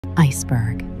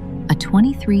Iceberg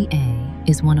A23-A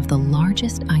is one of the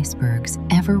largest icebergs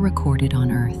ever recorded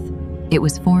on Earth. It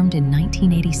was formed in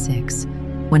 1986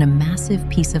 when a massive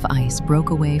piece of ice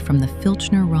broke away from the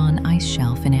Filchner-Ronne ice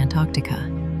shelf in Antarctica.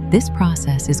 This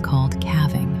process is called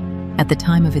calving. At the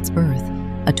time of its birth,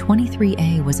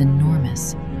 A23-A was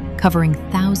enormous, covering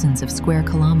thousands of square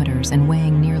kilometers and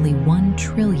weighing nearly 1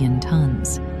 trillion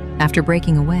tons. After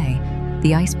breaking away,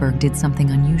 the iceberg did something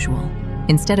unusual.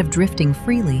 Instead of drifting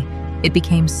freely, it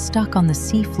became stuck on the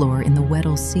seafloor in the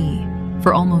Weddell Sea.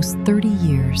 For almost 30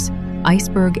 years,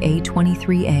 Iceberg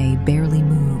A23-A barely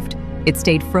moved. It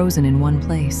stayed frozen in one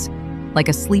place, like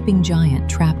a sleeping giant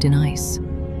trapped in ice.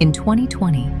 In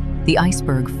 2020, the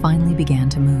iceberg finally began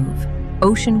to move.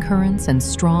 Ocean currents and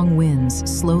strong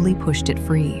winds slowly pushed it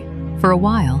free. For a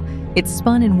while, it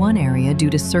spun in one area due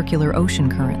to circular ocean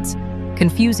currents,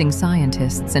 confusing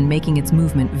scientists and making its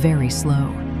movement very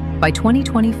slow. By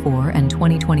 2024 and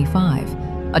 2025,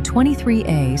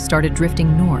 A23-A started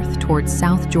drifting north towards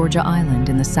South Georgia Island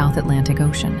in the South Atlantic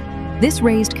Ocean. This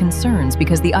raised concerns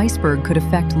because the iceberg could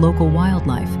affect local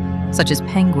wildlife, such as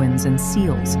penguins and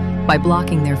seals, by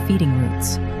blocking their feeding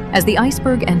routes. As the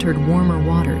iceberg entered warmer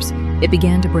waters, it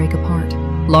began to break apart.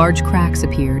 Large cracks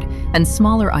appeared, and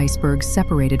smaller icebergs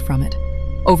separated from it.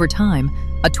 Over time,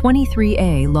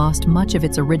 A23-A lost much of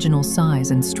its original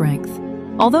size and strength.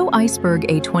 Although Iceberg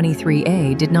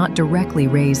A23-A did not directly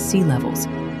raise sea levels,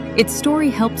 its story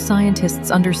helped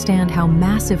scientists understand how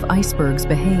massive icebergs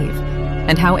behave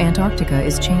and how Antarctica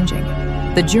is changing.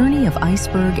 The journey of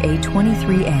Iceberg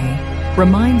A23-A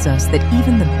reminds us that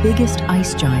even the biggest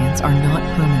ice giants are not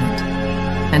permanent,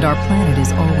 and our planet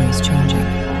is always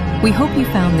changing. We hope you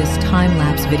found this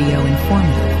time-lapse video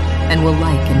informative and will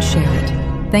like and share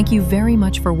it. Thank you very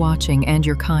much for watching and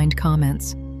your kind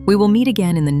comments. We will meet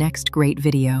again in the next great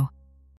video.